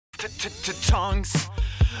tongues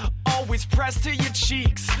always pressed to your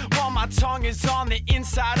cheeks while my tongue is on the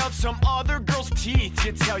inside of some other girl's teeth.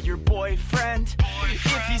 You tell your boyfriend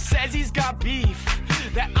if he says he's got beef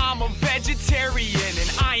that I'm a vegetarian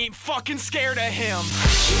and I ain't fucking scared of him.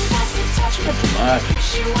 She wants to touch me. That's too much.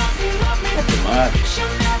 She wants to love me. That's too much.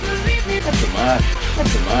 She'll never leave me. That's too much.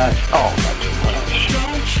 That's too much. Oh, that's too much.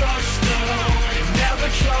 Don't trust the hoe. Never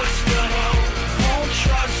trust the hoe. Won't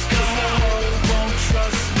trust the hoe. Won't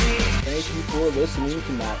trust me. Thank you for listening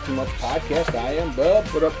to Not Too Much Podcast. I am Bub.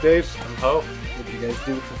 What up, Dave? I'm Ho. What did you guys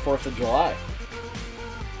do for 4th of July?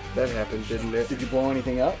 That happened, didn't it? Did you blow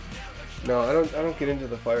anything up? No, I don't get into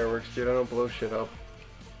the fireworks, dude. I don't blow shit up.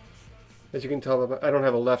 As you can tell, I don't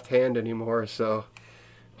have a left hand anymore, so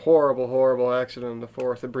horrible accident on the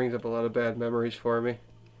 4th. It brings up a lot of bad memories for me.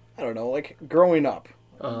 I don't know, like growing up,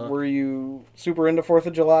 were you super into 4th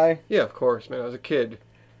of July? Yeah, of course, man. I was a kid,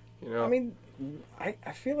 you know. I mean,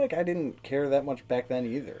 I feel like I didn't care that much back then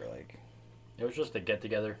either. Like, It was just a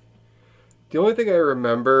get-together. The only thing I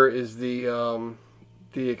remember is the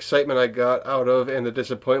excitement I got out of and the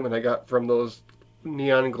disappointment I got from those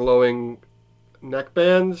neon glowing neck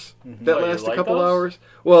bands that Oh, you last a like couple those? hours.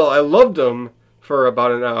 Well, I loved them for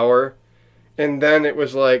about an hour, and then it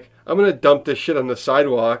was like, I'm going to dump this shit on the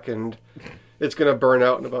sidewalk, and it's going to burn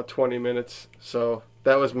out in about 20 minutes. So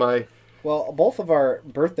that was my... well, both of our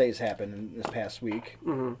birthdays happened in this past week,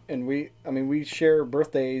 and we share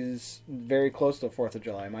birthdays very close to 4th of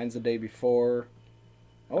July. Mine's the day before.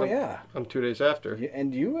 Oh, yeah. I'm 2 days after.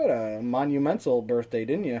 And you had a monumental birthday,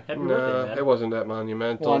 didn't you? Happy birthday, Nah, man. it wasn't that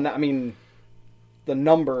monumental. Well, I mean, the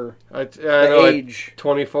number, I the know, age.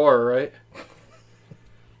 24, right?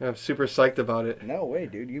 I'm super psyched about it. No way,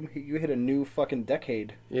 dude. You hit a new fucking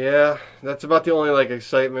decade. Yeah, that's about the only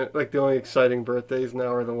excitement. Like the only exciting birthdays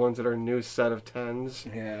now are the ones that are a new set of 10s.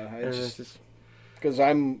 Yeah, I And it's just just because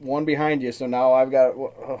I'm one behind you, so now I've got.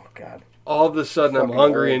 Oh God, all of a sudden I'm Fucking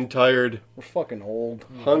hungry old. and tired. we're fucking old.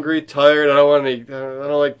 Hungry, tired. I don't want any. I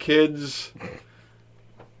don't like kids. I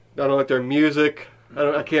don't like their music.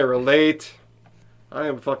 I can't relate. I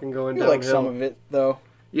am fucking going You downhill. like some of it though.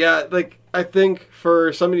 Yeah, I think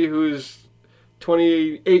for somebody who's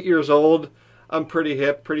 28 years old, I'm pretty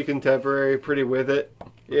hip, pretty contemporary, pretty with it.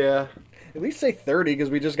 Yeah. At least say 30, because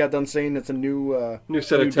we just got done saying it's a new. New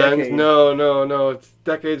set New of 10s. decade. No. It's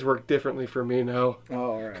decades work differently for me now. Oh,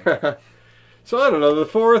 all right. So I don't know. The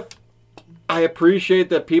 4th, I appreciate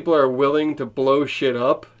that people are willing to blow shit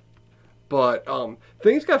up, but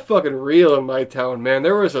things got fucking real in my town, man.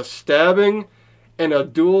 There was a stabbing and a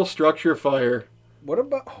dual structure fire. What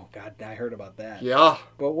about? Oh God, I heard about that. Yeah.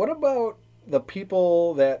 But what about the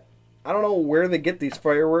people that? I don't know where they get these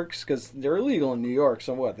fireworks because they're illegal in New York.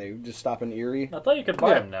 So what? They just stop in Erie? I thought you could buy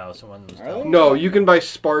Yeah. them now. Someone was Are telling they? me. No, you can buy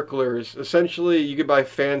sparklers. Essentially, you can buy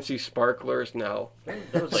fancy sparklers now.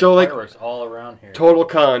 There was So, like, fireworks all around here. Total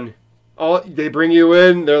con. They bring you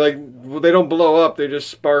in. They're like, well, they don't blow up. They just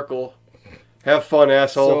sparkle. Have fun,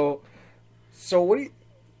 asshole. So what do you?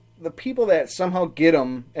 The people that somehow get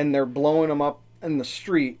them and they're blowing them up in the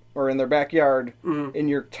street or in their backyard in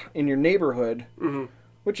your neighborhood,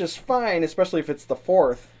 which is fine, especially if it's the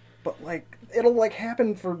 4th. But like it'll like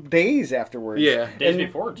happen for days afterwards. Yeah. Days And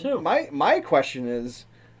before, too. My question is,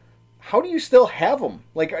 how do you still have them?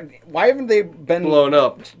 Like, why haven't they been Blown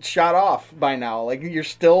up. shot off by now? Like, you're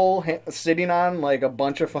still sitting on like a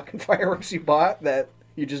bunch of fucking fireworks you bought that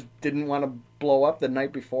you just didn't want to blow up the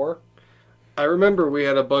night before. I remember we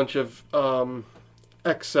had a bunch of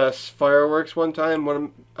excess fireworks one time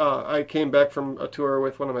when I came back from a tour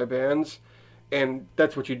with one of my bands, and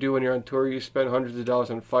that's what you do when you're on tour. You spend hundreds of dollars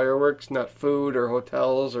on fireworks, not food or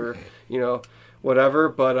hotels or whatever.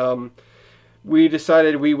 But we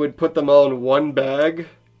decided we would put them all in one bag,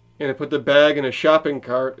 and put the bag in a shopping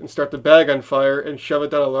cart and start the bag on fire and shove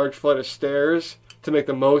it down a large flight of stairs to make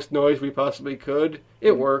the most noise we possibly could.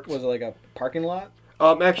 It worked. Was it like a parking lot?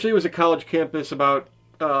 Actually, it was a college campus about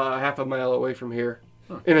half a mile away from here,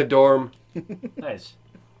 in a dorm. Nice.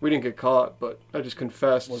 We didn't get caught, but I just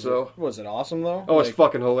confessed. Was it awesome though? Oh, it's Like,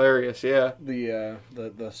 fucking hilarious. Yeah, the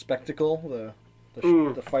spectacle, the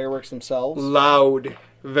Mm. the fireworks themselves. loud,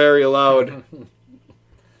 very loud.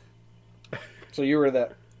 So you were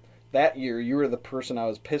that year. You were the person I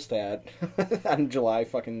was pissed at on July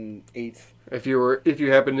fucking 8th. If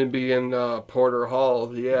you happen to be in Porter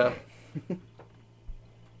Hall, yeah,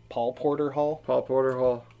 Paul Porter Hall. Paul Porter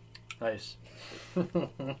Hall. Nice.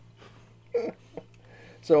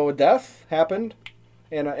 So a death happened,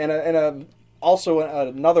 and a also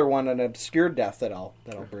another one, an obscure death that I'll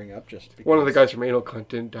bring up just because. One of the guys from Anal Cunt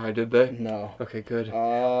didn't die, did they? No. Okay, good. The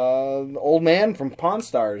old man from Pawn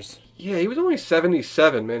Stars. Yeah, he was only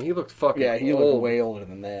 77, man. He looked fucking Yeah, he old. looked way older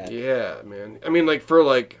than that. Yeah, man. I mean, like, for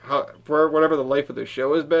whatever the life of the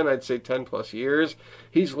show has been, I'd say 10 plus years.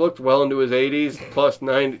 He's looked well into his 80s, plus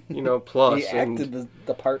 90, plus. He acted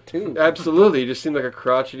the part too. Absolutely. He just seemed like a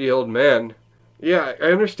crotchety old man. Yeah, I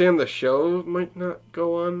understand the show might not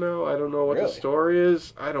go on now. I don't know what the Really? story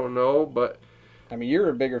is. I don't know, but... I mean, you're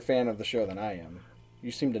a bigger fan of the show than I am. You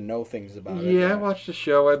seem to know things about it. Yeah, I watched the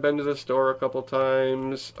show. I've been to the store a couple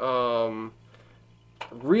times.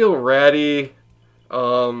 Real ratty.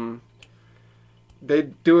 They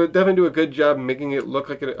definitely do a good job making it look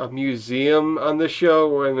like a museum on the show,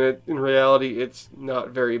 when in reality it's not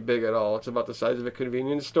very big at all. It's about the size of a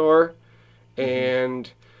convenience store, and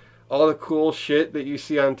all the cool shit that you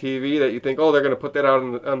see on TV that you think, oh, they're gonna put that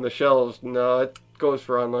out on the shelves. No, it goes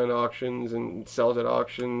for online auctions and sells at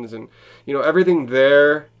auctions, and everything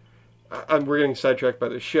there. We're getting sidetracked by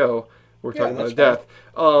the show. We're talking about that's death.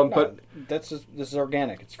 But this is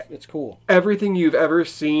organic. It's cool. Everything you've ever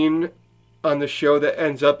seen on the show that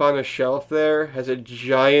ends up on a shelf there has a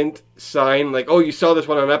giant sign like, oh, you saw this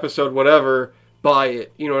one on episode whatever, buy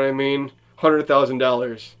it. You know what I mean?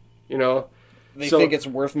 $100,000. They think it's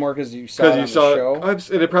worth more because you saw it on the show.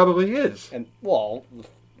 And it probably is. And well,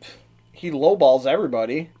 he lowballs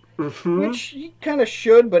everybody, Mm-hmm. which he kind of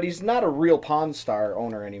should, but he's not a real Pawn Star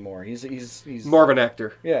owner anymore. He's More of an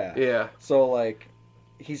actor. Yeah. Yeah. So like,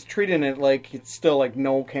 he's treating it like it's still like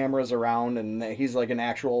no cameras around, and that he's like an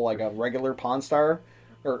actual like a regular Pawn Star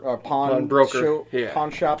or a pawn broker. show, Yeah.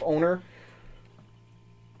 pawn shop owner.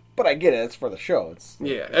 But I get it; it's for the show.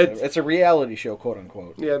 Yeah, it's a reality show, quote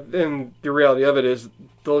unquote. Yeah, and the reality of it is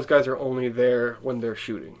those guys are only there when they're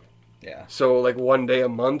shooting. Yeah. So like one day a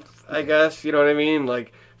month, I guess. You know what I mean?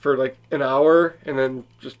 Like for like an hour, and then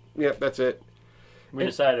just that's it. We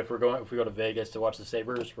decided if we go to Vegas to watch the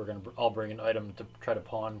Sabres, we're gonna all bring an item to try to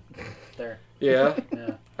pawn there. Yeah.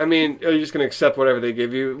 Yeah. I mean, are you just gonna accept whatever they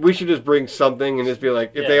give you? We should just bring something and just be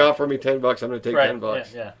like, if they offer me $10, I'm gonna take Right.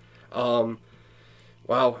 $10. Yeah.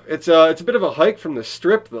 Wow, it's a bit of a hike from the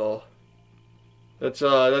Strip though. That's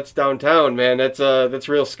downtown, man. That's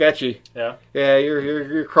real sketchy. Yeah. Yeah,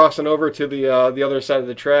 you're crossing over to the other side of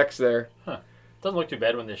the tracks there. Huh. Doesn't look too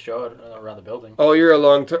bad when they show it around the building. Oh, you're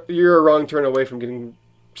a wrong turn away from getting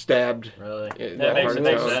stabbed. Really? Yeah, that makes part of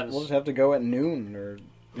town. sense. We'll just have to go at noon or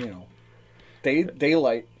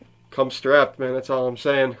daylight. Come strapped, man. That's all I'm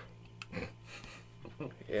saying.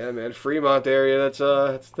 Yeah, man. Fremont area. That's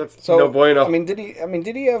So no bueno. I mean, did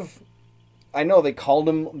he have? I know they called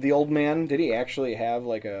him the old man. Did he actually have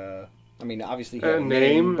like a? I mean, obviously he had a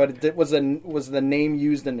name, but was the name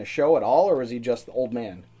used in the show at all, or was he just the old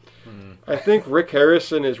man? I think Rick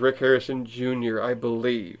Harrison is Rick Harrison Jr., I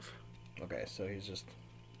believe. Okay, so he's just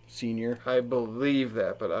senior. I believe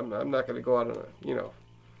that, but I'm not going to go out on a,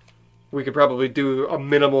 we could probably do a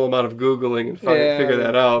minimal amount of Googling and figure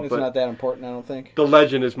that out. It's but not that important, I don't think. the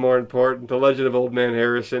legend is more important. The legend of Old Man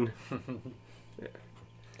Harrison.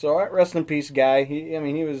 So rest in peace, guy. He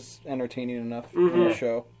was entertaining enough on the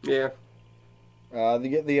show. Yeah.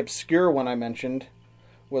 The obscure one I mentioned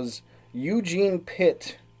was Eugene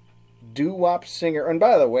Pitt, doo-wop singer. And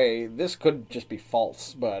by the way, this could just be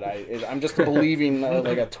false, but I'm just believing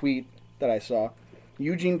like a tweet that I saw.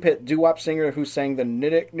 Eugene Pitt, doo-wop singer who sang the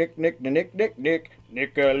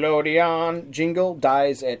Nickelodeon jingle,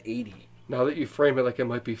 dies at 80. Now that you frame it like it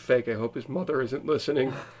might be fake, I hope his mother isn't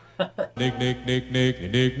listening.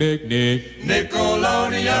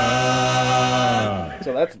 Nickelodeon.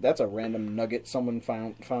 So that's a random nugget someone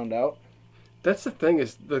found out. That's the thing,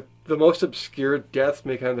 is the most obscure deaths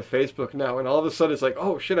make it onto Facebook now, and all of a sudden it's like,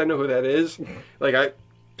 oh shit, I know who that is. Like, I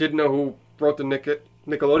didn't know who wrote the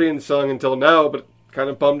Nickelodeon song until now, but kind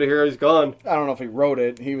of bummed to hear he's gone. I don't know if he wrote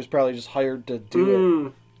it. He was probably just hired to do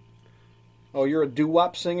it. Oh, you're a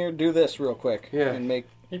doo-wop singer? Do this real quick. Yeah. And make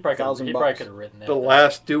He probably $1,000. could have written that. The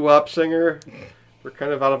last doo-wop singer. We're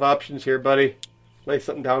kind of out of options here, buddy. Lay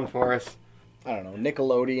something down for us. I don't know.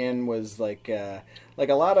 Nickelodeon was like a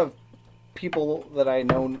lot of people that I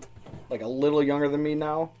know, like a little younger than me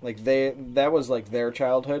now. Like that was like their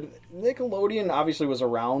childhood. Nickelodeon obviously was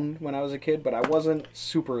around when I was a kid, but I wasn't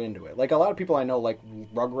super into it. Like a lot of people I know like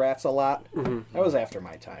Rugrats a lot. Mm-hmm. That was after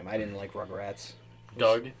my time. I didn't like Rugrats.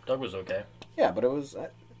 Doug was okay. Yeah, but I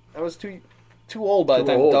was too old by the Too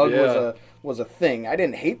time old, Doug yeah. was a thing. I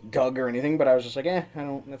didn't hate Doug or anything, but I was just like,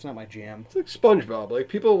 that's not my jam. It's like SpongeBob. Like,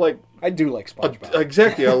 people like... I do like SpongeBob.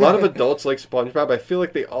 Exactly. A lot of adults like SpongeBob. I feel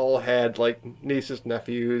like they all had, like, nieces,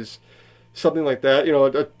 nephews, something like that. You know,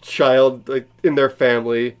 a child like in their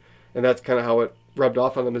family, and that's kind of how it rubbed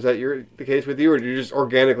off on them. Is that the case with you, or do you just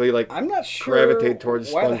organically like? I'm not sure gravitate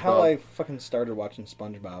towards why the hell SpongeBob? I fucking started watching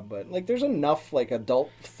SpongeBob, but like, there's enough like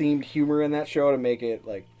adult themed humor in that show to make it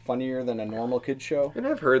like funnier than a normal kid show. And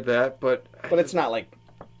I've heard that, but It's not like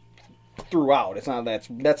throughout. It's not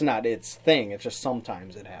that's not its thing. It's just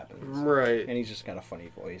sometimes it happens. right. And he's just got a funny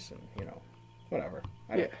voice, and whatever.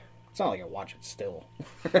 Yeah. It's not like I watch it still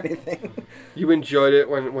or anything. You enjoyed it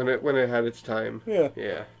when it had its time. Yeah.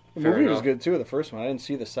 Yeah. The fair movie was enough. good too. The first one, I didn't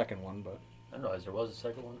see the second one, but I didn't realize there was a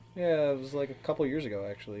second one. yeah, it was like a couple years ago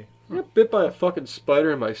actually. I got bit by a fucking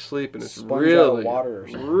spider in my sleep, and it's Sponge out of really, water or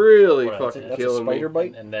something. really What, fucking That's a killing spider me.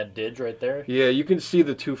 bite. And that didge right there. Yeah, you can see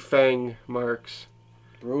the 2 fang marks.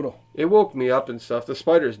 Brutal. It woke me up and stuff. The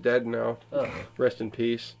spider's dead now. Oh. Rest in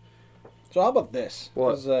peace. So how about this?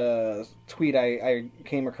 What? This is a tweet I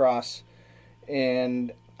came across,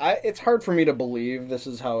 and it's hard for me to believe this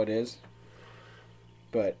is how it is.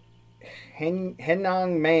 But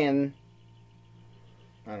Henong Man,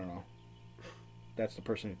 I don't know. That's the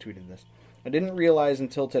person who tweeted this. I didn't realize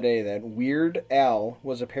until today that Weird Al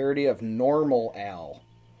was a parody of Normal Al,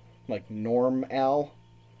 like Norm Al.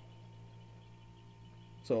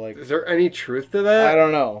 So like, Is there any truth to that? I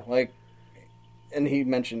don't know. Like, and he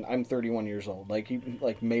mentioned I'm 31 years old. Like he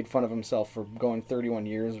like made fun of himself for going 31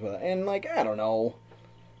 years with, and like I don't know.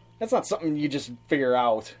 That's not something you just figure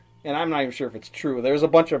out. And I'm not even sure if it's true. There's a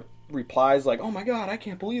bunch of replies like, "Oh my god, I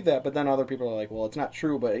can't believe that," but then other people are like, "Well, it's not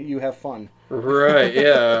true, but you have fun." Right,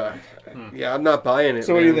 yeah. Yeah, I'm not buying it.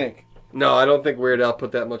 So what do you man. think? No, I don't think Weird Al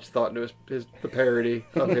put that much thought into the parody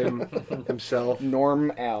of him himself.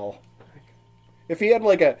 Norm Al. If he had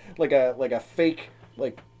like a fake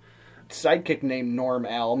like sidekick named Norm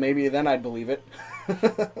Al, maybe then I'd believe it.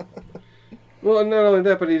 Well, not only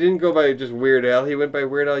that, but he didn't go by just Weird Al. He went by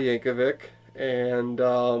Weird Al Yankovic, and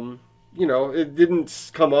it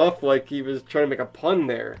didn't come off like he was trying to make a pun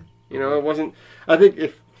there. You know, it wasn't. I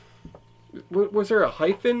think was there a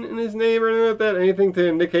hyphen in his name or anything like that? Anything to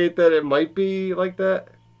indicate that it might be like that?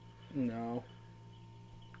 No.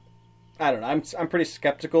 I don't know. I'm pretty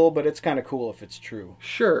skeptical, but it's kind of cool if it's true.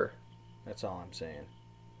 Sure. That's all I'm saying.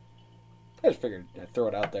 I just figured I'd throw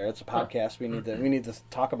it out there. It's a podcast. We need to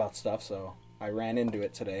talk about stuff, so I ran into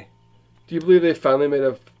it today. Do you believe they finally made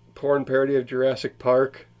a porn parody of Jurassic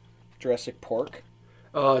Park? Jurassic Pork.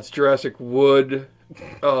 It's Jurassic Wood.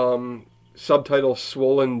 Subtitle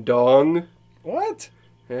Swollen Dong. What?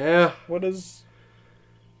 Yeah. What is?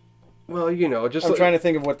 Well, just I'm trying to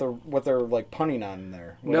think of what they're like punning on in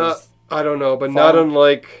there. What not. is I don't know, but not Fallen-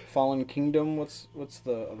 unlike. Fallen Kingdom? What's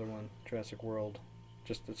the other one? Jurassic World.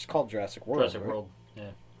 Just it's called Jurassic World. Jurassic right? World. Yeah.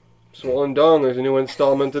 Swollen Dong. There's a new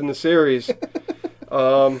installment in the series.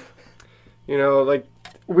 Like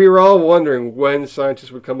we were all wondering when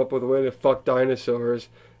scientists would come up with a way to fuck dinosaurs,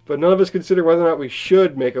 but none of us consider whether or not we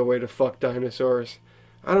should make a way to fuck dinosaurs.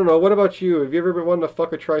 I don't know. What about you? Have you ever been wanting to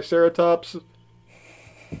fuck a Triceratops?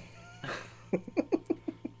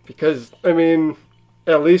 Because I mean,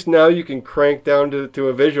 at least now you can crank down to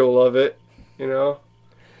a visual of it.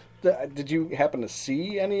 Did you happen to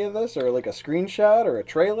see any of this, or like a screenshot, or a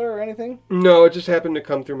trailer, or anything? No, it just happened to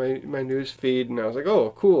come through my news feed, and I was like,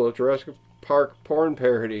 oh, cool, Jurassic Park porn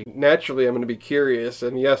parody. Naturally, I'm going to be curious,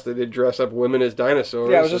 and yes, they did dress up women as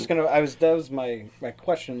dinosaurs. Yeah, I was just gonna. That was my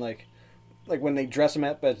question. Like when they dress them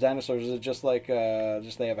up as dinosaurs, is it just like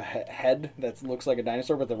just they have a head that looks like a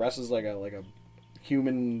dinosaur, but the rest is like a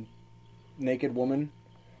human naked woman?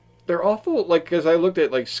 They're awful, like, because I looked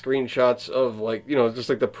at, like, screenshots of, like, just,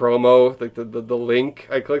 like, the promo, like, the link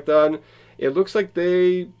I clicked on. It looks like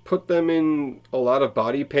they put them in a lot of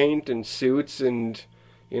body paint and suits, and,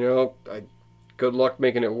 good luck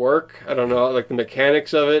making it work. I don't know, like, the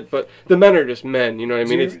mechanics of it, but the men are just men, you know what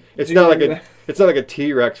I mean? It's not like a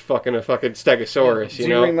T-Rex fucking a fucking Stegosaurus, Do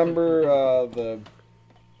you remember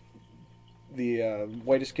the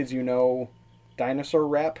Whitest Kids You Know dinosaur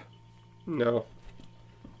rap? No.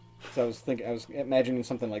 So I was imagining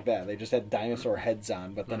something like that. They just had dinosaur heads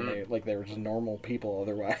on, but then they were just normal people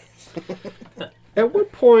otherwise. At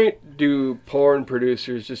what point do porn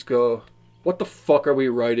producers just go, what the fuck are we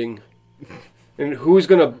writing? And who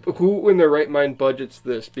in their right mind budgets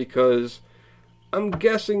this? Because I'm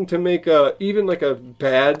guessing to make even like a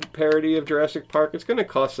bad parody of Jurassic Park, it's going to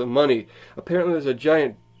cost some money. Apparently there's a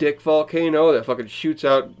giant dick volcano that fucking shoots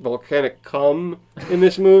out volcanic cum in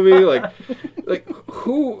this movie.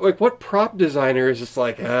 What prop designer is just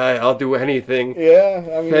like, I'll do anything. Yeah,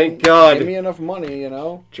 I mean, thank God. Give me enough money,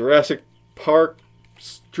 Jurassic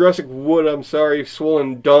Wood,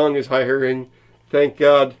 Swollen Dong is hiring. Thank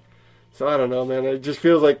God. So I don't know, man. It just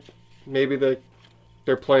feels like Maybe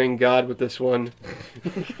they're playing God with this one.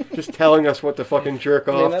 Just telling us what to fucking jerk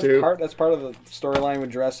off that's to. That's part of the storyline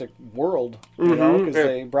with Jurassic World, you know, because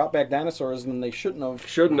they brought back dinosaurs and they shouldn't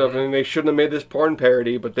have. And they shouldn't have made this porn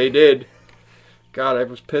parody, but they did. God, I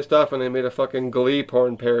was pissed off when they made a fucking Glee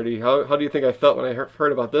porn parody. How do you think I felt when I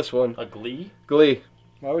heard about this one? A Glee? Glee.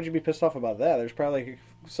 Why would you be pissed off about that? There's probably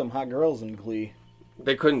some hot girls in Glee.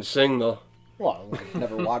 They couldn't sing, though. Well, I've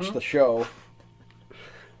never watched the show.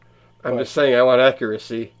 I'm just saying, I want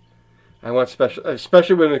accuracy. I want special,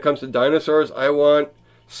 especially when it comes to dinosaurs. I want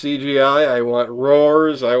CGI. I want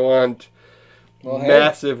roars. I want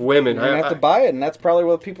massive women. You have to buy it, and that's probably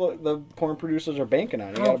what the porn producers are banking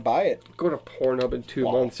on. You got to buy it. Go to Pornhub in 2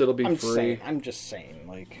 months. It'll be free. I'm just saying,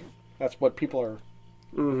 like, that's what people are.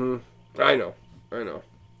 I know.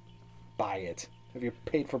 Buy it. Have you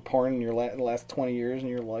paid for porn in your last 20 years in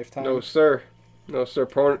your lifetime? No, sir.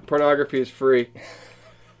 Pornography is free.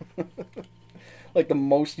 Like, the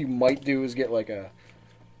most you might do is get like a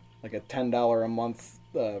 $10 a month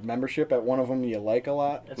membership at one of them you like a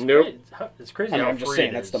lot. Nope. It's crazy. I'm just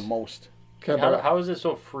saying that's the most. How is it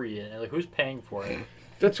so free? Like, who's paying for it?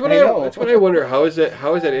 That's what I wonder. How is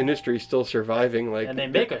that industry still surviving? Like, and they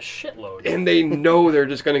make a shitload. And they know they're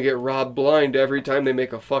just going to get robbed blind every time they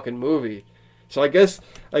make a fucking movie. So I guess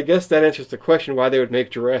that answers the question why they would make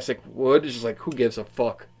Jurassic Wood. It's just like, who gives a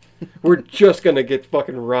fuck? We're just going to get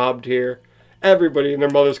fucking robbed here. Everybody and their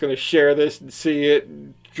mother's going to share this and see it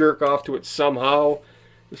and jerk off to it somehow.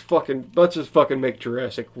 Let's just fucking make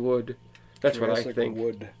Jurassic Wood. That's Jurassic what I think.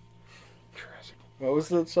 Wood. What was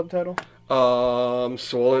the subtitle?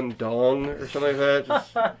 Swollen Dong or something like that.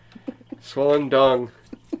 Just swollen Dong.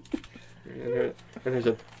 And there's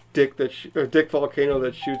a dick volcano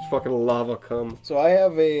that shoots fucking lava cum. So I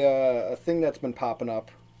have a thing that's been popping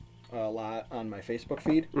up a lot on my Facebook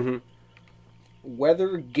feed. Mm-hmm.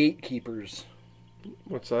 Weather gatekeepers.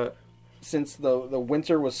 What's that? Since the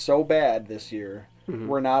winter was so bad this year,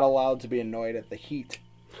 we're not allowed to be annoyed at the heat.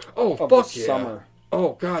 Oh, of fuck the yeah. Summer.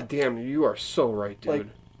 Oh, god damn, you are so right, dude. Like,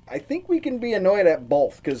 I think we can be annoyed at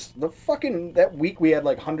both, because that week we had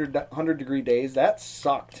like 100 degree days, that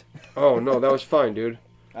sucked. Oh, no, that was fine, dude.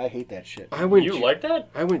 I hate that shit. You like that?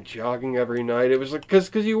 I went jogging every night. It was like,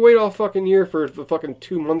 because you wait all fucking year for the fucking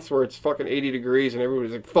 2 months where it's fucking 80 degrees, and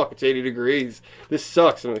everybody's like, fuck, it's 80 degrees. This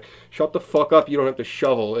sucks. And I'm like, shut the fuck up, you don't have to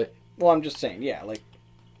shovel it. Well, I'm just saying, yeah, like,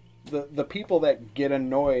 the people that get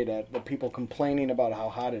annoyed at the people complaining about how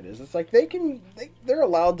hot it is, it's like they're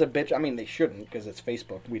allowed to bitch. I mean, they shouldn't, because it's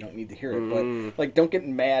Facebook. We don't need to hear it. But, like, don't get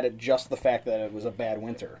mad at just the fact that it was a bad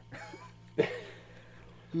winter.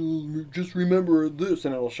 Just remember this,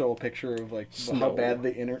 and it'll show a picture of like how bad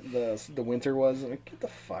the winter was. Like, get the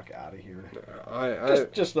fuck out of here!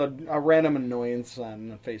 Just a random annoyance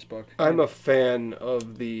on Facebook. I'm a fan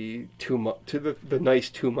of the nice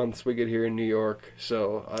 2 months we get here in New York,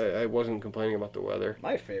 so I wasn't complaining about the weather.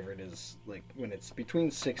 My favorite is like when it's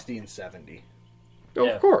between 60 and 70. Oh,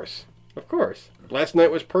 yeah. Of course. Last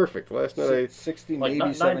night was perfect. Last night 60, like,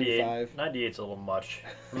 maybe 75. 98's a little much.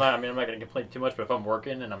 I'm not going to complain too much, but if I'm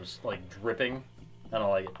working and I'm like dripping, I don't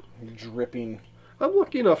like it. Dripping. I'm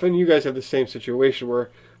lucky enough, and you guys have the same situation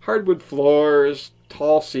where hardwood floors,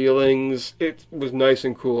 tall ceilings. It was nice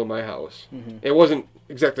and cool in my house. Mm-hmm. It wasn't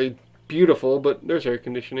exactly beautiful, but there's air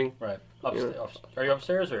conditioning. Right. Are you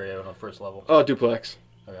upstairs or are you on the first level? Oh, duplex.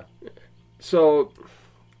 Okay. So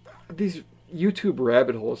these YouTube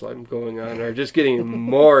rabbit holes I'm going on are just getting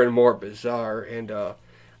more and more bizarre, and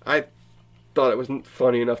I thought it wasn't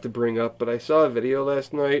funny enough to bring up, but I saw a video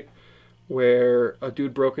last night where a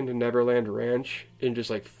dude broke into Neverland Ranch and just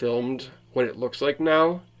like filmed what it looks like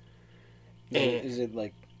now. Is it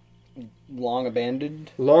like long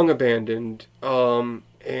abandoned? Long abandoned.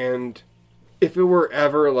 And if it were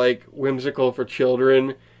ever like whimsical for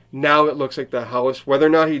children, now it looks like the house, whether or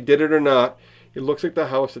not he did it or not, it looks like the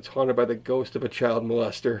house that's haunted by the ghost of a child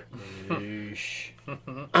molester.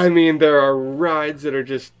 I mean, there are rides that are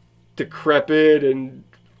just decrepit and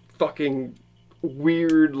fucking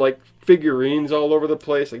weird, like figurines all over the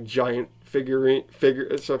place, like giant figurine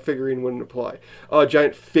wouldn't apply.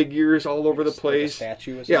 Giant figures all over the place. Like a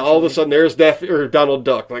statue. Yeah, all of a sudden there's Donald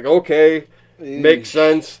Duck. Like, okay, makes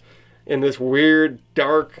sense. In this weird,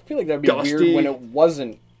 dark, I feel like that'd be dusty, weird when it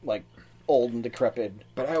wasn't like old and decrepit.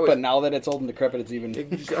 But now that it's old and decrepit, it's even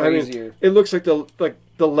crazier. I mean, it looks like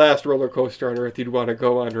the last roller coaster on Earth you'd want to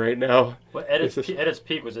go on right now. Well, at its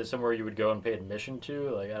peak, was it somewhere you would go and pay admission to?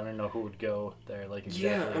 Like, I don't know who would go there. Like, exactly.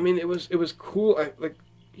 Yeah, I mean, it was cool.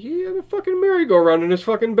 He had a fucking merry-go-round in his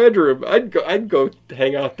fucking bedroom. I'd go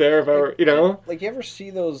hang out there if I were, you know. Like, you ever see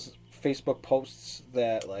those Facebook posts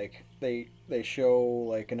that like they they show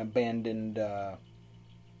like an abandoned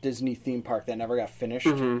Disney theme park that never got finished.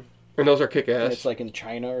 Mm-hmm. And those are And kick-ass. it's like in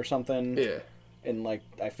China or something. Yeah. And like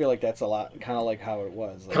I feel like that's a lot kind of like how it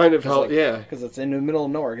was. Like, Kind of how, yeah. Because it's in the middle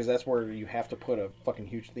of nowhere. Because that's where you have to put a fucking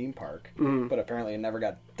huge theme park. Mhm. But apparently it never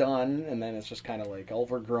got done, and then it's just kind of like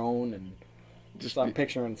overgrown and just I'm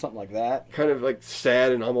picturing something like that. Kind of like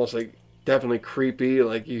sad and almost like definitely creepy.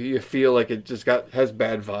 Like you feel like it just has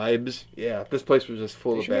bad vibes. Yeah, this place was just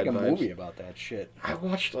full They of should bad make a vibes. movie about that shit. I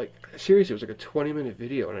watched like seriously, it was like a 20-minute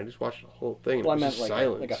video, and I just watched the whole thing. And Well, I it was meant just like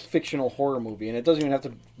silence. like a fictional horror movie, and it doesn't even have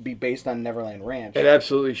to be based on Neverland Ranch. It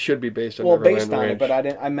absolutely should be based on well, Neverland based on Ranch. it,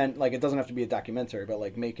 but I meant like it doesn't have to be a documentary, but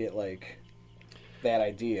like make it like that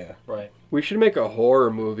idea. Right. We should make a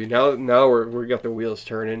horror movie. Now we got the wheels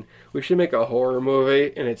turning. We should make a horror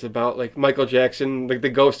movie, and it's about like Michael Jackson, like the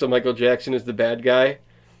ghost of Michael Jackson is the bad guy.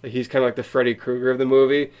 Like he's kind of like the Freddy Krueger of the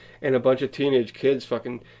movie, and a bunch of teenage kids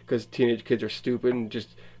fucking, because teenage kids are stupid and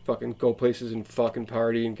just fucking go places and fucking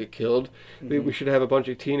party and get killed. Mm-hmm. We should have a bunch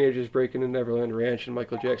of teenagers break into Neverland Ranch, and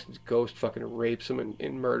Michael Jackson's ghost fucking rapes them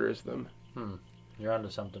and murders them. You're onto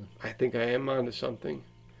something. I think I am onto something.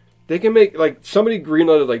 They can make, like, somebody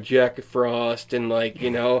greenlighted, like, Jack Frost and, like, you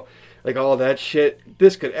know, like, all that shit.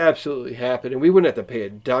 This could absolutely happen, and we wouldn't have to pay a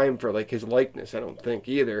dime for, like, his likeness, I don't think,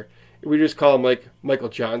 either. We just call him, like, Michael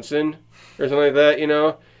Johnson or something like that, you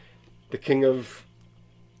know? The king of...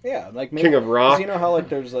 Yeah, like maybe, King of Rock. 'cause you know how like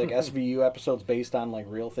there's like SVU episodes based on like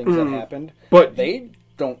real things that happened, But they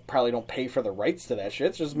probably don't pay for the rights to that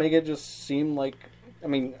shit. Just make it just seem like, I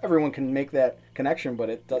mean, everyone can make that connection, but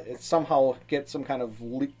it somehow gets some kind of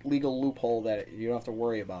legal loophole that you don't have to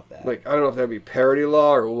worry about that. like, I don't know if that'd be parody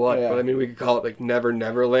law or what, Yeah. but I mean, we could call it, like,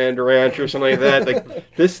 Neverland Ranch or something like that.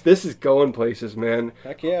 Like, this is going places, man.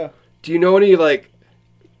 Heck yeah. Do you know any, like,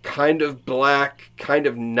 kind of black, kind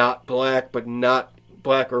of not black, but not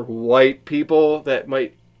black or white people that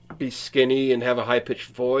might be skinny and have a high-pitched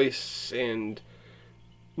voice and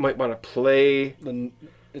might want to play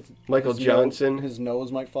It's Michael his Johnson? his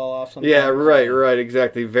nose might fall off sometimes. Yeah, right,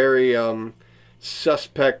 exactly. Very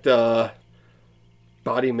suspect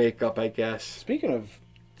body makeup, I guess. Speaking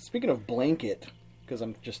of blanket, because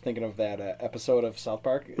I'm just thinking of that episode of South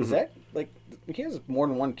Park. Is Mm-hmm. that like he has more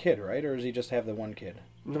than one kid, right? Or does he just have the one kid?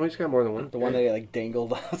 No, he's got more than one. The one that he like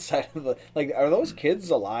dangled outside of the like. Are those kids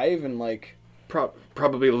alive and like?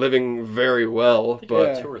 Probably living very well, I think but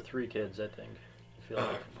I had 2 or 3 kids, I think.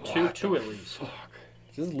 I feel like two at least.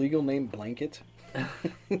 Is his legal name Blanket?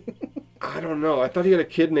 I don't know. I thought he had a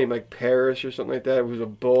kid named like Paris or something like that. It was a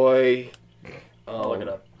boy. I'll look it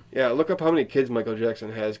up. Yeah, look up how many kids Michael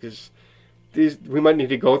Jackson has, because we might need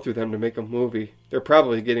to go through them to make a movie. They're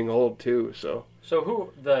probably getting old too, so. So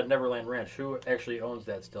who, the Neverland Ranch, who actually owns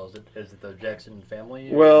that still? Is it the Jackson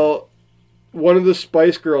family? or- Well, one of the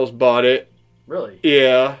Spice Girls bought it. Really?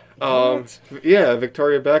 Yeah. What? Yeah,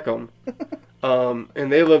 Victoria Beckham.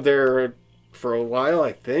 And they lived there for a while,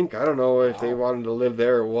 I think. I don't know if they wanted to live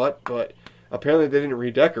there or what, but apparently they didn't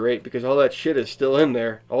redecorate because all that shit is still in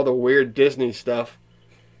there. All the weird Disney stuff.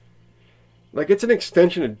 Like, it's an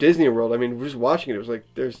extension of Disney World. I mean, just watching it, it was like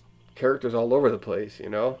there's characters all over the place, you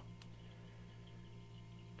know?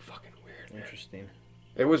 Fucking weird, man. Interesting.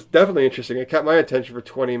 It was definitely interesting. It kept my attention for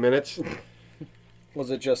 20 minutes. Was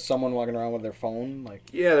it just someone walking around with their phone? Like,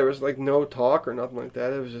 Yeah, there was like no talk or nothing like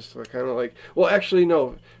that. It was just like, kind of like, well, actually,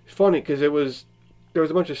 no, it's funny because there was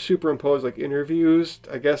a bunch of superimposed like interviews,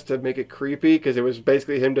 I guess, to make it creepy because it was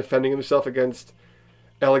basically him defending himself against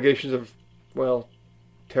allegations of, well,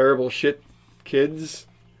 terrible shit kids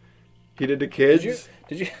he did to kids.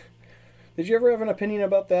 did you ever have an opinion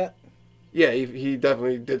about that? Yeah, he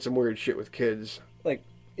definitely did some weird shit with kids. Like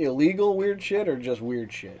illegal weird shit or just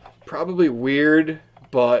weird shit? Probably weird,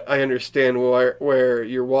 but I understand where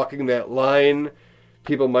you're walking that line.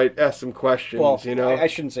 People might ask some questions, Well, you know. I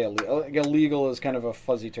shouldn't say illegal. Like, illegal is kind of a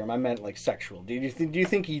fuzzy term. I meant like sexual. Do you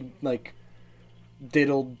think he like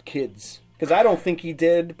diddled kids? Because I don't think he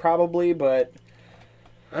did, probably, but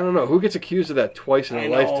I don't know who gets accused of that twice in a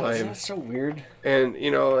lifetime. Isn't that so weird? And, you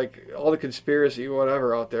know, like, all the conspiracy,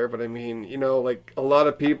 whatever, out there. But, I mean, you know, like, a lot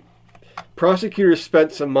of people... Prosecutors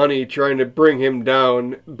spent some money trying to bring him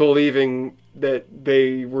down, believing that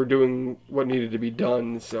they were doing what needed to be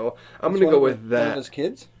done. So, I'm going to go with One of that. his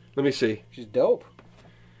kids? Let me see. She's dope.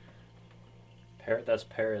 That's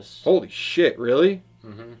Paris. Holy shit, really?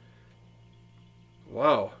 Mm-hmm.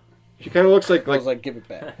 Wow. She kind of looks like... I was like, give it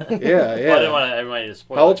back. yeah, Well, I didn't yeah. want to. I might need to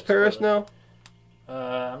spoil. How old's it, Paris spoil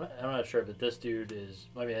now? it. I'm not sure, but this dude is.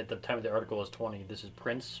 I mean, at the time of the article, is 20. This is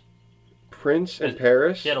Prince. Prince and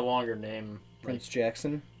Paris? He had a longer name. Prince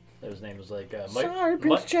Jackson. His name was like Sorry,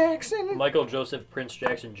 Prince Jackson. Michael Joseph Prince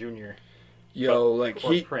Jackson Jr. Yo, like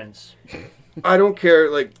or he, Prince. I don't care,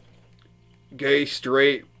 like, gay,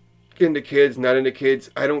 straight, into kids, not into kids.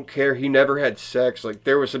 I don't care. He never had sex. Like,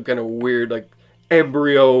 there was some kind of weird, like,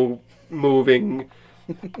 embryo moving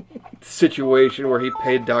situation where he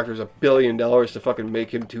paid doctors $1 billion to fucking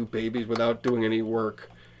make him 2 babies without doing any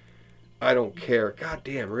work. I don't care. God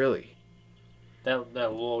damn, really? That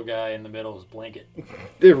little guy in the middle is Blanket.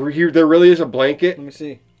 There really is a blanket? Let me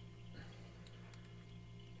see.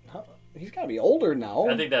 He's got to be older now.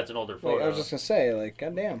 I think that's an older photo. Like, I was just gonna say, like,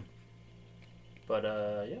 goddamn. But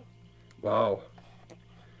yeah. Wow.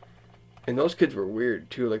 And those kids were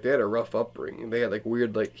weird too. Like, they had a rough upbringing. They had like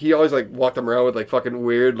weird, like, he always like walked them around with like fucking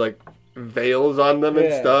weird like veils on them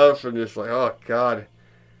and stuff, and just like, oh god,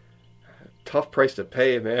 tough price to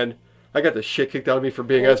pay, man. I got the shit kicked out of me for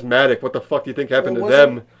being asthmatic. What the fuck do you think happened to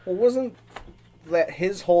them? Well, wasn't that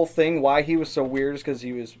his whole thing? Why he was so weird is because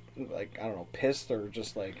he was like, I don't know, pissed or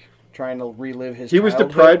just like trying to relive his. He was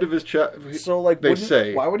childhood. deprived of his child. So like, they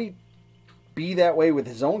say, why would he be that way with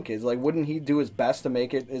his own kids? Like, wouldn't he do his best to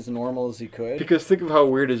make it as normal as he could? Because think of how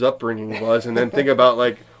weird his upbringing was, and then think about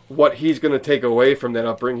like what he's gonna take away from that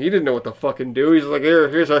upbringing. He didn't know what to fucking do. He's like,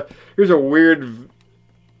 here's a weird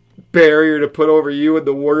barrier to put over you and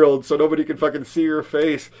the world, so nobody can fucking see your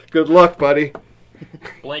face. Good luck, buddy.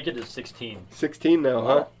 Blanket is 16. 16 now,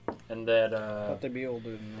 huh? And that Thought they'd be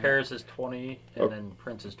older than that. Paris is 20, and then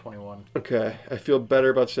Prince is 21. Okay, I feel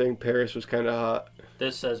better about saying Paris was kind of hot.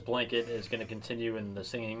 This says Blanket is going to continue in the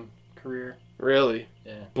singing career. Really?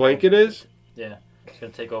 Yeah. Blanket is? Yeah. It's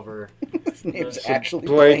going to take over. His name's Some actually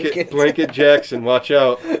Blanket Jackson, watch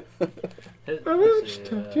out. Let's see,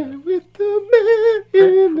 Talking with the man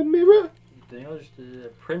in the mirror.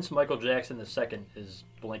 Prince Michael Jackson II is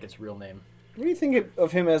Blanket's real name. What do you think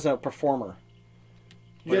of him as a performer?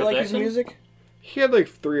 Do you Michael like Jackson? his music? He had like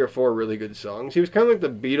 3 or 4 really good songs. He was kind of like the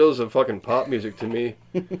Beatles of fucking pop music to me.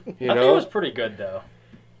 You I think it know? was pretty good, though,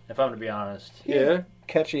 if I'm to be honest. Yeah.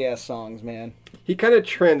 Catchy ass songs, man. He kind of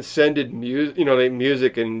transcended music, like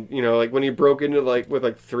music, and like when he broke into like with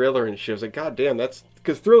like Thriller and shit. I was like, God damn, that's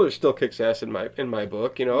because Thriller still kicks ass in my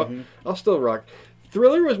book. I'll still rock.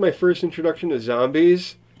 Thriller was my first introduction to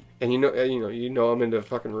zombies, and you know I'm into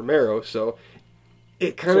fucking Romero, so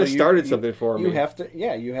it kind of started something for me. You have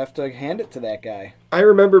to hand it to that guy. I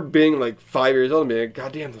remember being like 5 years old and being like,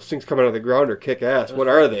 God damn, those things coming out of the ground are kick ass. What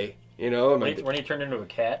are they? When he turned into a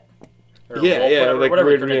cat. Or Yeah, a wolf, yeah, whatever, like whatever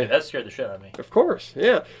he weird, turned into, yeah. that scared the shit out of me. Of course,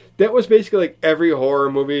 yeah. That was basically like every horror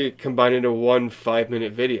movie combined into one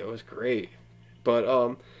 5-minute video. It was great.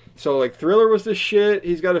 But, so like Thriller was the shit.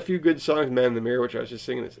 He's got a few good songs. Man in the Mirror, which I was just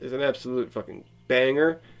singing, is an absolute fucking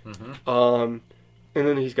banger. Mm-hmm. And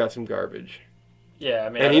then he's got some garbage. Yeah, I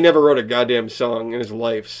mean, And he never wrote a goddamn song in his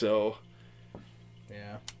life, so.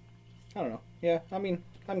 Yeah. I don't know. Yeah, I mean,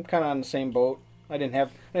 I'm kind of on the same boat. I didn't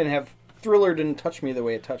have Thriller didn't touch me the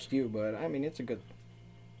way it touched you, but I mean, it's a good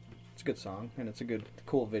song and it's a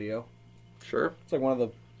cool video. Sure. It's like one of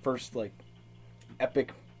the first like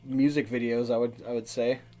epic music videos I would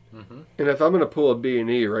say. Mm-hmm. And if I'm gonna pull a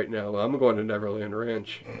B&E right now, I'm going to Neverland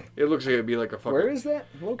Ranch. It looks like it'd be like a fucking. Where is that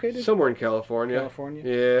located? Somewhere in California. California?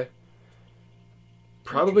 Yeah.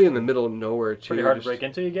 Probably in the middle of nowhere too. pretty hard to break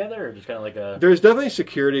into together, or just kind of like a There's definitely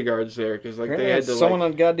security guards there because like they had to someone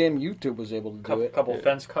on goddamn YouTube was able to do it. couple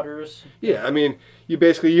fence cutters. Yeah, I mean, you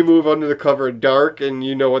move under the cover of dark and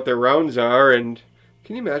you know what their rounds are, and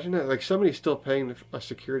can you imagine that? Like somebody's still paying a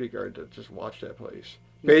security guard to just watch that place,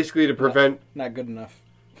 basically to prevent. Not good enough.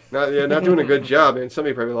 Not doing a good job, and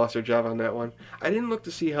somebody probably lost their job on that one. I didn't look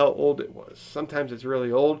to see how old it was. Sometimes it's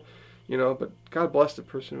really old, but God bless the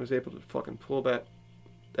person who was able to fucking pull that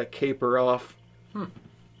caper off.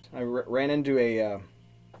 I ran into a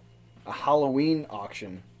Halloween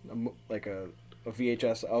auction, like a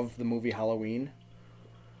VHS of the movie Halloween,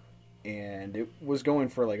 and it was going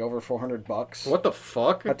for like over $400. What the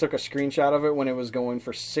fuck? I took a screenshot of it when it was going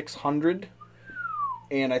for $600,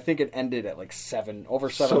 and I think it ended at like over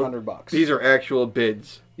 $700. These are actual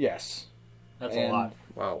bids. Yes, That's And- a lot.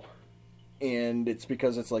 Wow. and it's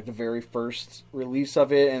because it's like the very first release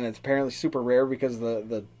of it, and it's apparently super rare because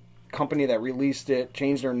the company that released it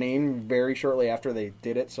changed their name very shortly after they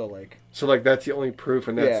did it. So like, That's the only proof,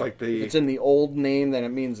 and that's like the. if it's in the old name, then it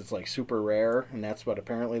means it's like super rare, and that's what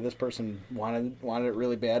apparently this person wanted it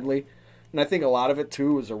really badly. And I think a lot of it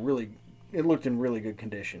too was it looked in really good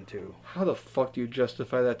condition too. How the fuck do you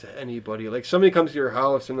justify that to anybody? Like somebody comes to your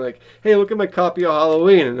house and they're like, "Hey, look at my copy of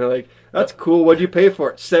Halloween," and they're like, That's cool. What'd you pay for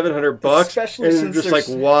it? $700. Especially and since you're just like,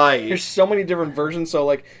 there's- why? There's so many different versions. So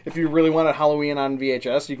like, if you really wanted Halloween on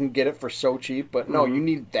VHS, you can get it for so cheap. But no, you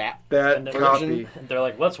need that. That And the copy. They're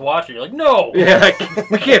like, let's watch it. You're like, no. Yeah,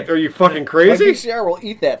 we can't. Are you fucking Like crazy? VCR will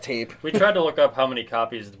eat that tape. We tried to look up how many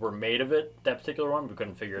copies were made of it. That particular one, we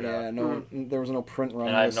couldn't figure it Yeah, out. no, there was no print run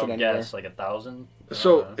And I have listed no anywhere. guess, like 1,000.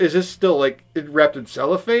 So is this still like it wrapped in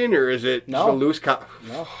cellophane, or is it just No. a loose copy?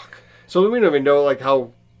 No. So we don't even know like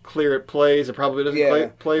how clear it plays. It probably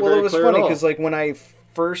doesn't play well, very it was clear funny at all. because like when I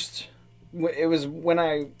first, it was when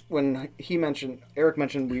Eric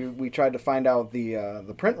mentioned we tried to find out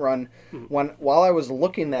the print run. While I was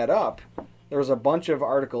looking that up, there was a bunch of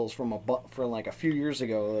articles from like a few years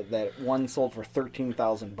ago that one sold for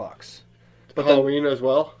 $13,000. But then, Halloween as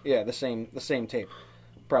well. yeah, the same tape,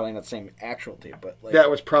 probably not the same actual tape, but like That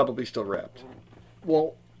was probably still wrapped.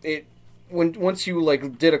 well, once you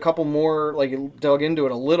like did a couple more, like dug into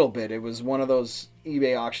it a little bit, it was one of those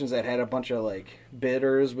eBay auctions that had a bunch of like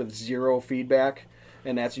bidders with zero feedback,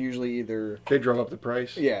 and that's usually either They drove up the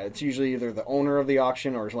price. it's usually either the owner of the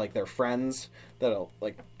auction or like their friends that'll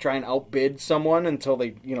like try and outbid someone until they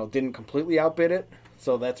didn't completely outbid it.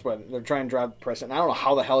 So that's why they're trying to drive the price. And I don't know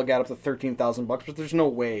how the hell it got up to $13,000, but there's no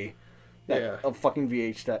way that Yeah. a fucking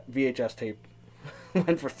VHS tape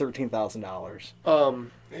went for $13,000.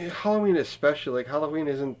 Halloween especially, like Halloween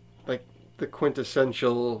isn't like the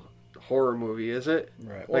quintessential horror movie, is it?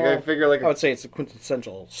 Right. Like I figure like I would say it's a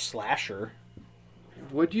quintessential slasher.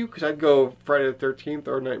 would you? Because I'd go Friday the 13th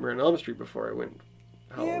or Nightmare on Elm Street before I went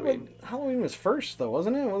Yeah, Halloween. but Halloween was first though,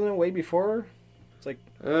 wasn't it? Wasn't it way before? It's like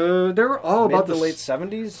They were all mid about to the late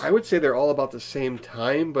 70s. I would say they're all about the same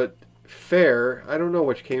time, but fair. I don't know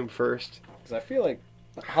which came first. Because I feel like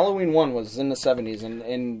Halloween 1 was in the 70s,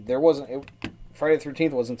 and there wasn't. Friday the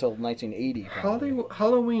 13th wasn't until 1980. probably.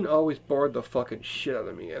 Halloween always bored the fucking shit out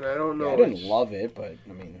of me, and I don't know. Yeah, I didn't love it, but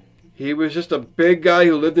I mean, He was just a big guy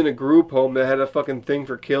who lived in a group home that had a fucking thing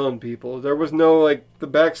for killing people. There was no, like, the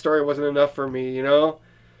backstory wasn't enough for me, you know?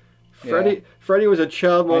 Freddy was a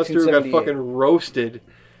child monster who got 1978. fucking roasted.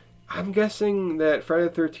 I'm guessing that Friday the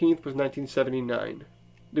 13th was 1979.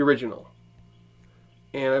 The original.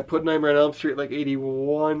 And I put Nightmare on Elm Street like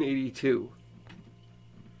 81, 82.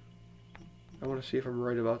 I want to see if I'm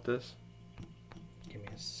right about this. give me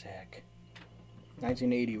a sec.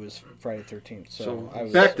 1980 was Friday the 13th, so, So, I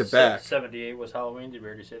was back to back. 78 was Halloween. Did we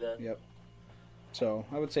already say that? Yep. So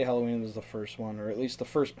I would say Halloween was the first one, or at least the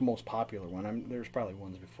first most popular one. There's probably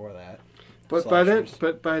ones before that. But Slashers.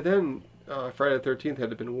 by then, Friday the 13th had to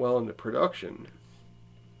have been well into production.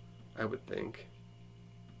 I would think.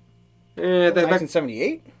 That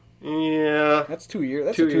 1978. yeah, That's 2 years.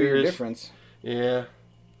 That's 2 a 2 year years. difference. yeah.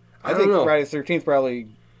 I don't think know. Friday the 13th probably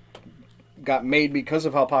got made because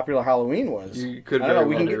of how popular Halloween was. You could I don't know. very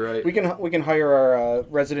We well can be right. we can hire our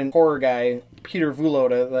resident horror guy Peter Vulo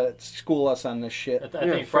to school us on this shit. I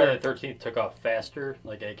Yeah, think Friday the 13th took off faster.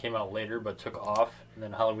 Like, it came out later, but took off. And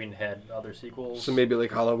then Halloween had other sequels. So maybe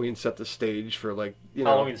like Halloween set the stage for like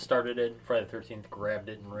Halloween started it. Friday the 13th grabbed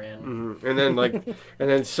it and ran. and then like and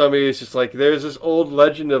then somebody is just like there's this old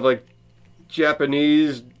legend of like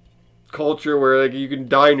Japanese culture where like you can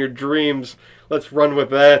die in your dreams. Let's run with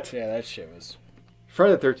that. Yeah, that shit was.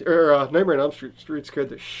 Friday the 13th or Nightmare on Elm Street scared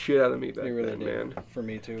the shit out of me back They really then, did man. for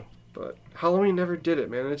me too. But Halloween never did it,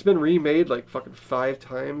 man. And it's been remade like fucking 5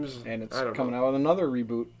 times. And it's I don't coming know. out with another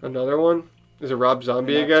reboot. Another one? Is it Rob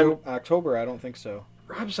Zombie In again? October, I don't think so.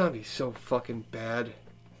 Rob Zombie's so fucking bad.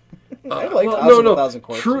 I liked well, House of a Thousand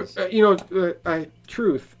Corpses.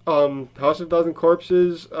 Truth. House of a Thousand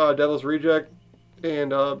Corpses, Devil's Reject,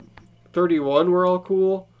 and 31 were all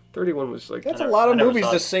cool. 31 was like... That's a I lot of never movies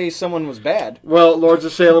saw to it. say someone was bad. Well, Lords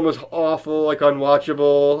of Salem was awful, like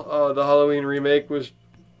unwatchable. The Halloween remake was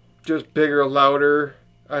just bigger, louder.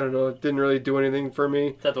 I don't know, it didn't really do anything for me.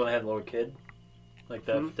 Is that the one that had the little kid? Like,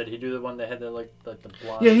 did he do the one that had the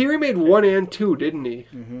blonde? Yeah, he remade 1 and 2, didn't he?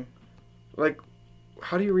 Mm-hmm. Like,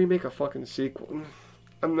 how do you remake a fucking sequel?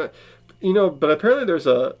 I'm not, but apparently there's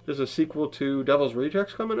a sequel to Devil's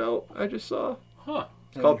Rejects coming out. I just saw Huh.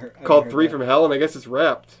 called Three from Hell, and I guess it's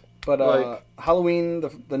wrapped. But like- Halloween,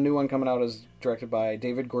 the new one coming out is directed by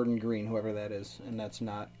David Gordon Green, whoever that is, and that's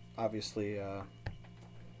not obviously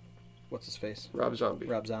what's his face, Rob Zombie.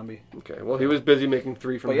 Rob Zombie. Okay, well he was busy making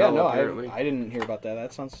Three from But yeah, Hell. no, Apparently, I didn't hear about that.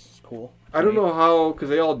 That sounds cool. I don't know how because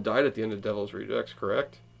they all died at the end of Devil's Rejects,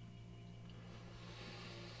 correct?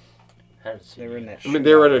 Haven't seen They were in it. that. I mean,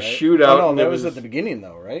 they were in a right? shootout, Oh, no, and that it was was- at the beginning,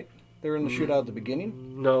 though, right? They were in the shootout at the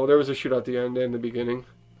beginning. No, there was a shootout at the end and the beginning.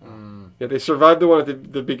 Mm. Yeah, they survived the one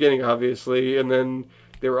at the beginning, obviously, and then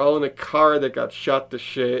they were all in a car that got shot to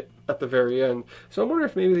shit. at the very end. So I'm wondering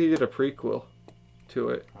if maybe they did a prequel to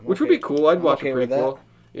it, which would okay. be cool. I'd I'm watch okay a with prequel.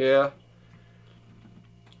 Yeah.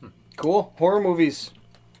 Cool. Horror movies.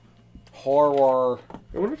 Horror.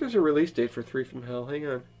 I wonder if there's a release date for 3 from Hell. Hang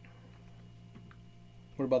on.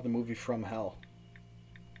 What about the movie From Hell?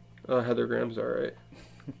 Heather Graham's alright.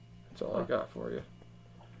 That's all I got for you.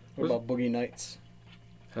 What about Boogie Nights?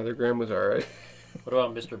 Heather Graham was alright. What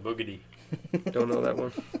about Mr. Boogedy? Don't know that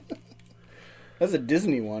one. That's a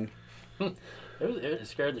Disney one. It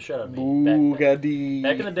scared the shit out of me. Boogedy.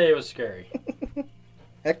 Back in the day, it was scary.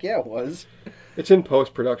 Heck yeah, it was. It's in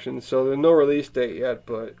post-production, so there's no release date yet,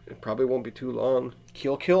 but it probably won't be too long.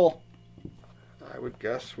 Kill. I would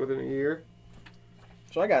guess within a year.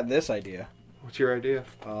 So I got this idea. What's your idea?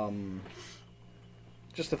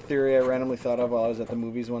 Just a theory I randomly thought of while I was at the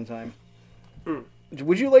movies one time. Mm.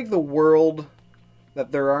 Would you like the world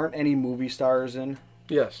that there aren't any movie stars in?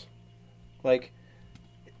 Yes. Like,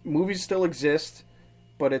 movies still exist,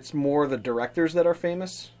 but it's more the directors that are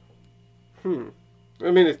famous?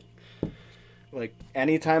 I mean, Like,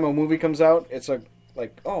 anytime a movie comes out, it's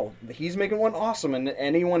like, oh, he's making one awesome, and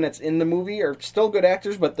anyone that's in the movie are still good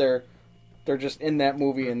actors, but they're just in that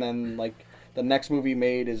movie, and then, like, the next movie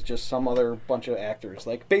made is just some other bunch of actors.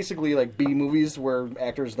 Like, basically, like, B movies where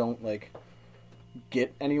actors don't, like,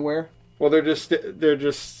 get anywhere. well, they're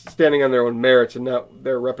just standing on their own merits and not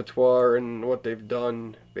their repertoire and what they've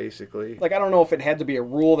done, basically. Like, I don't know if it had to be a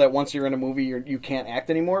rule that once you're in a movie, you can't act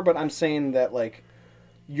anymore, but I'm saying that, like,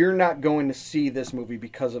 you're not going to see this movie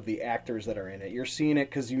because of the actors that are in it. You're seeing it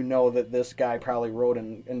because you know that this guy probably wrote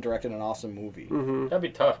and directed an awesome movie. Mm-hmm. That'd be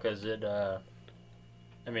tough because it. I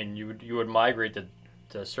mean, you would migrate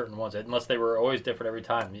to certain ones unless they were always different every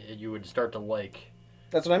time. You would start to like.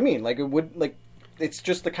 That's what I mean. Like, it's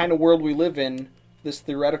just the kind of world we live in, this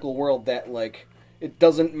theoretical world that, like, it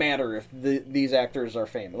doesn't matter if these actors are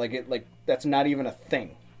famous. Like, that's not even a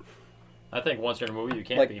thing. I think once you're in a movie, you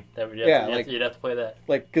can't Like, be. You'd have to play that.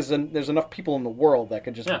 Like, because there's enough people in the world that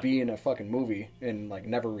could just Yeah. be in a fucking movie and, like,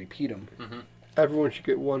 never repeat them. Mm-hmm. Everyone should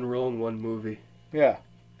get one role in one movie. Yeah.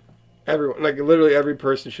 Everyone, like, literally every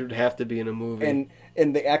person should have to be in a movie.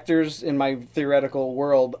 And the actors in my theoretical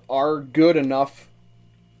world are good enough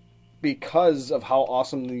because of how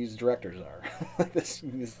awesome these directors are. Like this,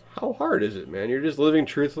 How hard is it, man? You're just living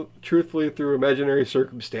truthfully through imaginary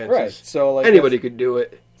circumstances. right. So, like, Anybody could do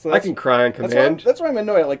it. So I that's- can cry on command. That's why I'm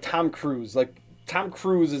annoyed at, like, Tom Cruise. Like, Tom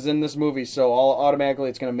Cruise is in this movie, so automatically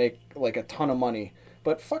it's going to make, like, a ton of money.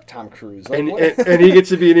 But fuck Tom Cruise. Like, and he gets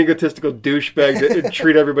to be an egotistical douchebag and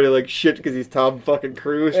treat everybody like shit because he's Tom fucking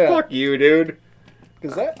Cruise. Yeah. Fuck you, dude.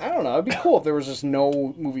 Because I don't know. It'd be cool if there was just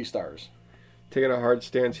no movie stars. Taking a hard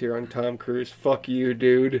stance here on Tom Cruise. Fuck you,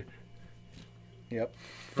 dude. Yep.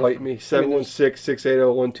 Fight me.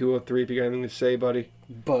 716-680-1203 if you got anything to say, buddy.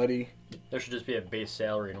 Buddy. There should just be a base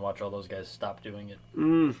salary and watch all those guys stop doing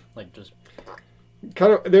it. Like just.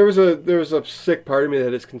 Kind of. There was a sick part of me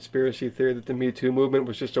that is conspiracy theory that the Me Too movement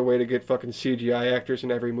was just a way to get fucking CGI actors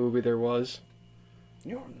in every movie there was.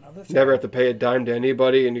 You know another thing? Never have to pay a dime to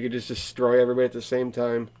anybody, and you could just destroy everybody at the same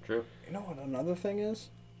time. True. You know what another thing is?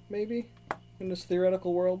 Maybe in this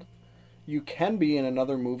theoretical world, you can be in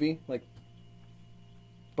another movie, like,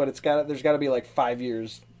 but there's got to be like 5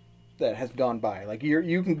 years that has gone by. Like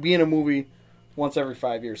you can be in a movie once every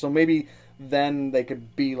 5 years, so maybe then they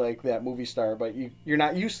could be like that movie star, but you're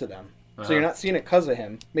not used to them, so you're not seeing it because of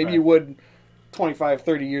him. Maybe Right. you would 25,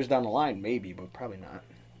 30 years down the line, maybe, but probably not.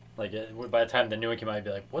 Like by the time the new one came out, I'd be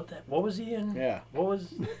like, "What was he in? Yeah. What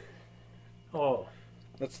was?" Oh,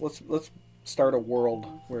 Let's start a world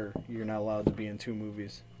where you're not allowed to be in 2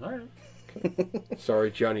 movies. all right.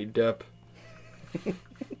 Sorry, Johnny Depp.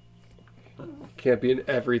 Can't be in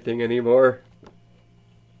everything anymore.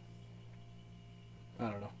 I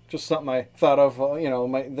don't know. Just something I thought of,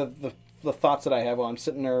 the thoughts that I have while I'm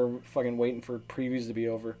sitting there fucking waiting for previews to be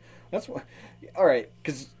over. That's what. All right,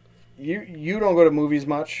 because you don't go to movies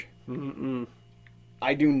much. Mm-mm.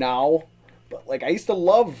 I do now, but like I used to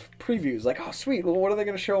love previews. Like, oh sweet, well, what are they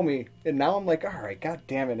going to show me? And now I'm like, all right, god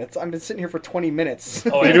damn it, I've been sitting here for 20 minutes.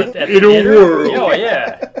 Oh, In at a the theater? world. Oh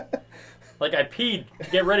yeah. Like I peed to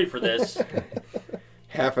get ready for this.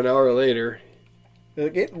 Half an hour later.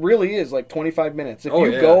 Like, it really is like 25 minutes. If Oh,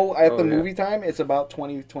 you yeah. go at Oh, the yeah. movie time, it's about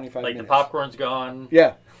 20, 25 Like minutes. the popcorn's gone.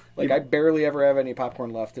 Yeah. Like, I barely ever have any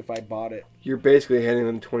popcorn left if I bought it. You're basically handing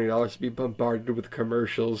them $20 to be bombarded with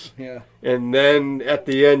commercials. Yeah. And then at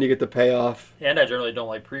the end, you get the payoff. And I generally don't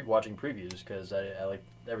like watching previews because I like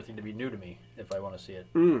everything to be new to me if I want to see it.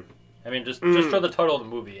 I mean, just show the title of the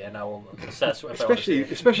movie, and I will assess if I want to see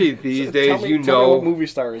it. Especially these days, tell me what movie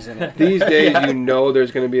star is in it. These days, you know there's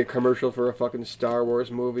going to be a commercial for a fucking Star Wars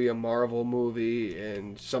movie, a Marvel movie,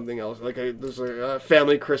 and something else. There's a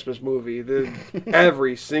family Christmas movie.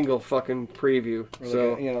 Every single fucking preview.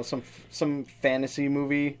 Or So some fantasy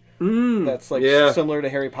movie that's similar to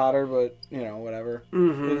Harry Potter, but whatever.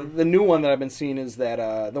 Mm-hmm. The new one that I've been seeing is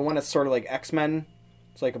that the one that's sort of like X-Men.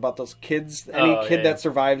 It's like about those kids. Any kid that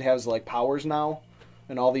survived has like powers now,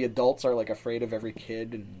 and all the adults are like afraid of every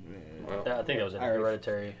kid. And I think that was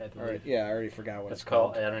Hereditary. I already forgot what it's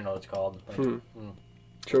called. I don't even know what it's called.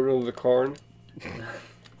 Children of the Corn.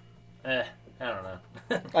 I don't know.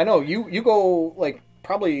 I know you go like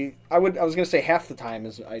probably. I was gonna say half the time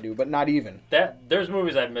as I do, but not even. There's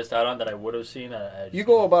movies I've missed out on that I would have seen. You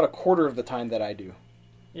go about a quarter of the time that I do.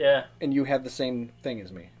 Yeah. And you have the same thing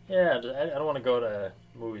as me. Yeah, I don't want to go to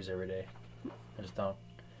movies every day. I just don't.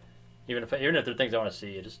 Even if there are things I want to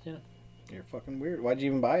see, You're fucking weird. Why'd you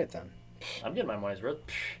even buy it then? I'm getting my money's worth.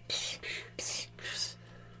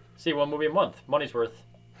 See one movie a month. Money's worth.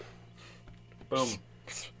 Boom.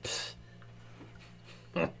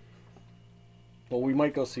 Well, we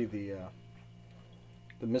might go see the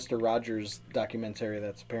Mr. Rogers documentary.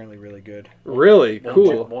 That's apparently really good. Really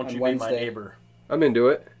cool. Won't you be my neighbor? I'm into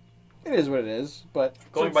it. It is what it is, but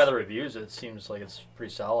going by the reviews, it seems like it's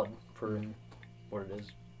pretty solid for what it is.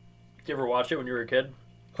 Did you ever watch it when you were a kid?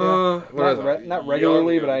 Not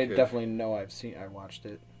regularly, but I definitely know I watched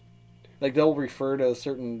it. Like they'll refer to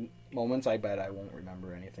certain moments. I bet I won't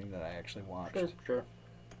remember anything that I actually watched. Sure.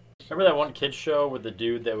 Remember that one kids show with the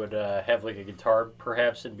dude that would have like a guitar,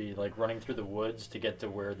 perhaps, and be like running through the woods to get to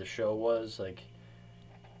where the show was? Like,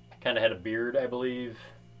 kind of had a beard, I believe.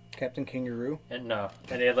 Captain Kangaroo? And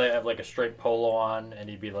he'd have like a straight polo on, and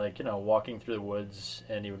he'd be like, walking through the woods,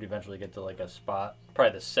 and he would eventually get to like a spot,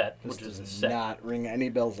 probably the set, which is the set. Does not ring any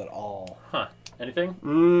bells at all. Huh? Anything?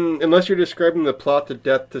 Unless you're describing the plot to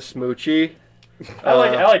Death to Smoochie. I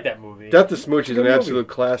like that movie. Death to Smoochie is an absolute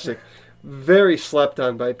classic. Very slept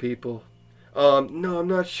on by people. No, I'm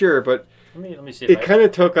not sure, but let me see. It kind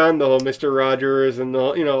of took on the whole Mr. Rogers and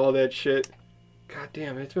all that shit. God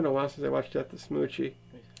damn, it's been a while since I watched Death to Smoochie.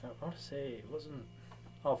 I want to say it wasn't.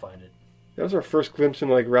 I'll find it. That was our first glimpse in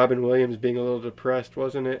like Robin Williams being a little depressed,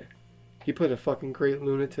 wasn't it? He played a fucking great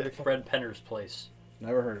lunatic. Fred Penner's Place.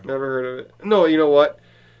 Never heard of it. Never heard of it. No, you know what?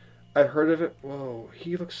 I've heard of it. Whoa,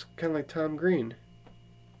 he looks kind of like Tom Green.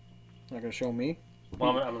 Not gonna show me. Well,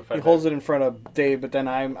 I'm gonna find he holds it in front of Dave, but then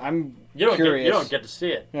I'm curious. You don't get to see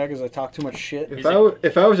it. Yeah, because I talk too much shit.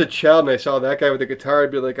 If I was a child and I saw that guy with a guitar,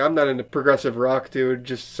 I'd be like, I'm not into progressive rock, dude.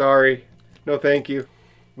 Just sorry. No, thank you.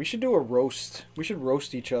 We should do a roast. We should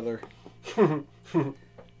roast each other. I'd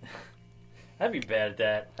be bad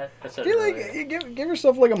at that. I feel like you give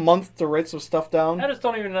yourself like a month to write some stuff down. I just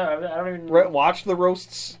don't even know. I don't even watch the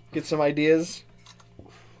roasts. Get some ideas.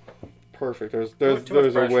 Perfect.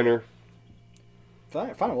 There's a winner.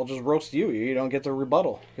 Fine. We'll just roast you. You don't get to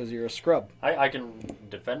rebuttal because you're a scrub. I can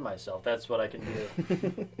defend myself. That's what I can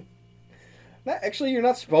do. Actually, you're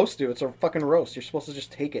not supposed to. It's a fucking roast. You're supposed to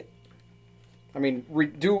just take it. I mean,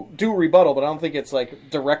 do rebuttal, but I don't think it's like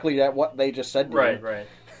directly at what they just said to you. Right.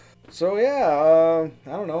 So yeah, I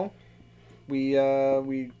don't know. We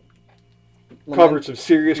covered some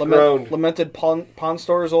serious ground. Lamented Pawn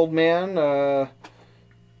Store's old man.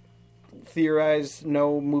 Theorized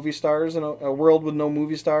no movie stars in a world with no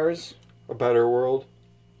movie stars. A better world.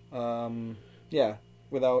 Yeah,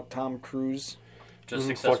 without Tom Cruise. Just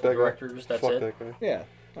successful directors. That's Fuck it. That guy. Yeah.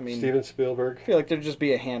 I mean, Steven Spielberg. I feel like there'd just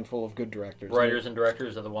be a handful of good directors. Writers and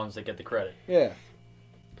directors are the ones that get the credit. Yeah.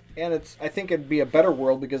 And I think it'd be a better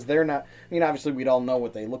world because they're not, I mean, obviously we'd all know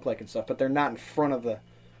what they look like and stuff, but they're not in front of the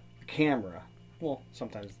camera. Well,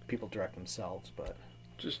 sometimes people direct themselves, but...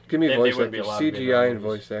 Just give me voice actors, CGI and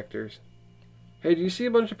voice actors. Hey, do you see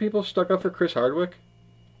a bunch of people stuck up for Chris Hardwick?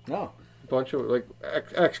 No. A bunch of, like,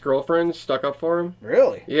 ex-girlfriends stuck up for him?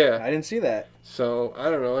 Really? Yeah. I didn't see that. So, I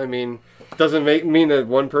don't know, I mean, doesn't mean that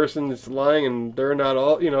one person is lying and they're not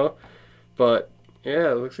all, but...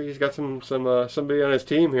 Yeah, it looks like he's got somebody on his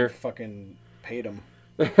team here. Fucking paid him.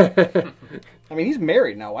 I mean, he's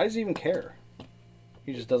married now. Why does he even care?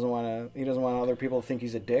 He just doesn't want to. He doesn't want other people to think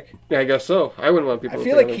he's a dick. Yeah, I guess so. I wouldn't want people. I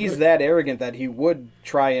feel like he's that arrogant that he would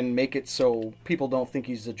try and make it so people don't think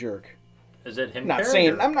he's a jerk. Is it him?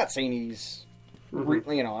 I'm not saying he's.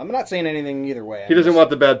 Mm-hmm. I'm not saying anything either way. He doesn't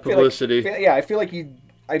want the bad publicity. I feel like he.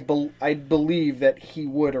 I believe that he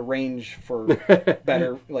would arrange for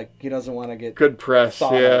better, like, he doesn't want to get... Good press,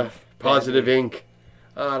 yeah. Positive badly. ink.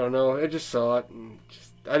 I don't know. I just saw it and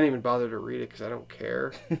just... I didn't even bother to read it because I don't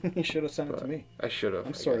care. You should have sent it to But me. I should have.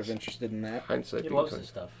 I'm sort of interested in that. Hindsight He being loves 20. this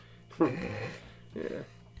stuff. Yeah.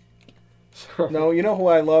 So, No, you know who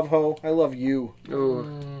I love, Ho? I love you.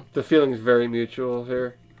 ooh, the feeling's very mutual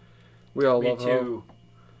here. We all Me love Ho. too.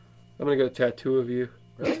 I'm gonna get a tattoo of you.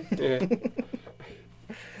 Really? Yeah.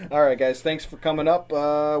 All right, guys. Thanks for coming up.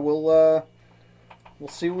 We'll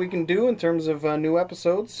see what we can do in terms of new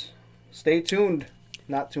episodes. Stay tuned.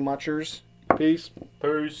 Not too muchers. Peace.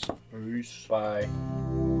 Peace. Peace. Bye.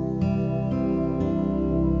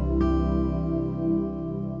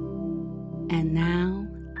 And now,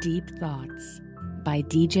 Deep Thoughts by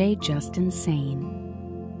DJ Justin Sane.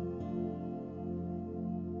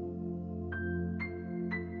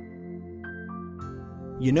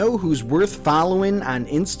 You know who's worth following on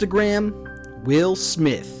Instagram? Will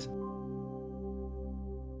Smith.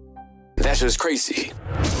 That's just crazy.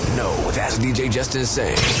 No, that's DJ Justin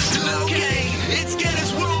Sane. Okay, it's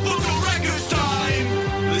Guinness World Book of Records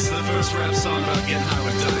time. This is the first rap song about getting high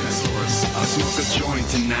with dinosaurs. I'll smoke a joint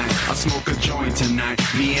tonight. I'll smoke a joint tonight.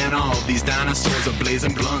 Me and all these dinosaurs are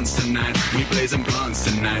blazing blunts tonight. We blazing blunts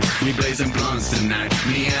tonight. We blazing blunts tonight.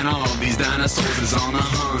 Me and all these dinosaurs is on a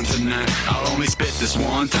hunt tonight. I'll only spit this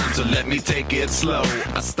one time, so let me take it slow.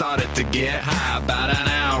 I started to get high about an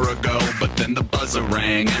hour ago, but then the buzzer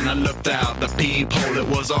rang and I looked out the peephole. It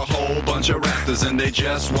was a whole bunch of raptors and they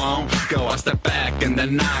just won't go. I stepped back and the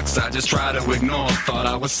knocks I just tried to ignore. Thought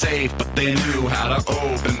I was safe, but they knew how to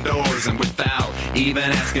open doors, and without even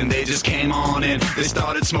asking, they just came on in. They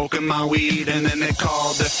started smoking my weed and then they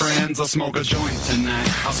called their friends. I'll smoke a joint tonight.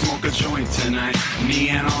 I'll smoke a joint tonight. Me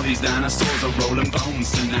and all these dinosaurs are rolling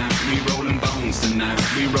bones tonight. We rolling bones tonight.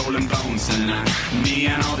 We rolling bones tonight. Me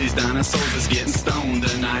and all these dinosaurs is getting stoned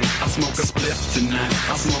tonight. I'll smoke a spliff tonight.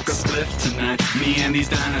 I'll smoke a spliff tonight. Me and these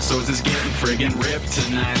dinosaurs is getting friggin' ripped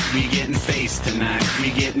tonight. We getting faced tonight.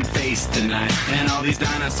 We getting faced tonight. And all these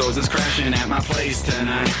dinosaurs is crashing at my place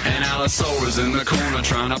tonight. And Allosaurus in the corner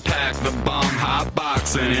trying to pack the bomb. Hot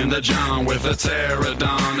boxing in the John with a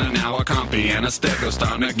pterodon. And now a compy and a stecco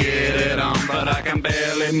starting to get it on. But I can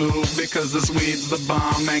barely move because this weed's the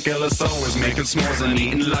bomb. Ankylosaurus making s'mores and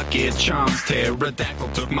eating Lucky Charms. Pterodactyl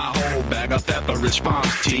took my whole bag of Pepperidge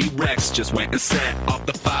Farms. T-Rex just went and set off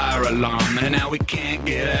the fire alarm. And now we can't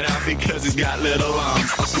get it out because he's got little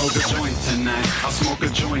arms. I'll smoke a joint tonight. I'll smoke a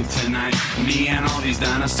joint tonight. Me and all these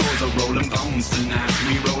dinosaurs are rolling bones tonight.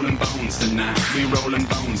 We rolling bones tonight. We rolling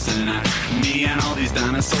bones tonight. Me and all these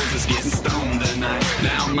dinosaurs is getting stoned tonight.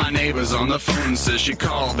 Now my neighbor's on the phone, says she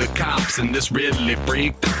called the cops, and this really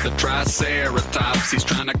freaked out the Triceratops. He's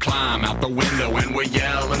trying to climb out the window and we're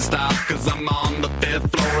yelling stop, cause I'm on the 5th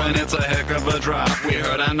floor and it's a heck of a drop. We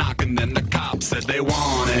heard a knock and then the cops said they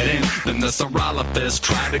wanted in. Then the Saurolophus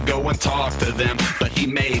tried to go and talk to them, but he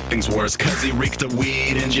made things worse cause he reeked of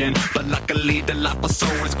weed and gin. But luckily the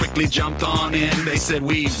Dilophosaurus quickly jumped on in. They said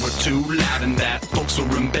we were too loud and that folks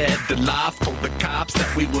were in bed. The life told the cops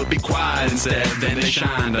that we would be quiet instead. Then they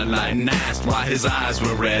shined a light and asked why his eyes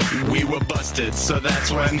were red. We were busted, so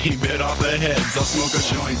that's when he bit off their heads. I'll smoke a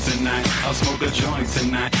joint tonight. I'll smoke a joint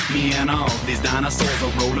tonight. Me and all these dinosaurs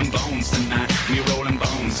are rolling bones tonight. We rolling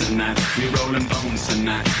bones tonight. We rolling bones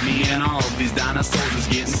tonight. Me and all these dinosaurs is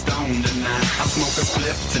getting stoned tonight. I'll smoke a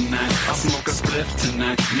spliff tonight. I'll smoke a spliff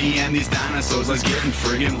tonight. Me and these dinosaurs are getting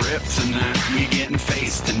friggin' ripped tonight. We getting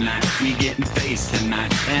faced tonight. We getting faced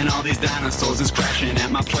tonight. And all these dinosaurs is crashing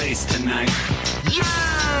at my place tonight. Yeah!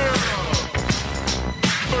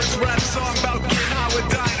 First rap song about getting high with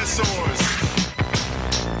dinosaurs.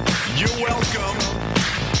 You're welcome.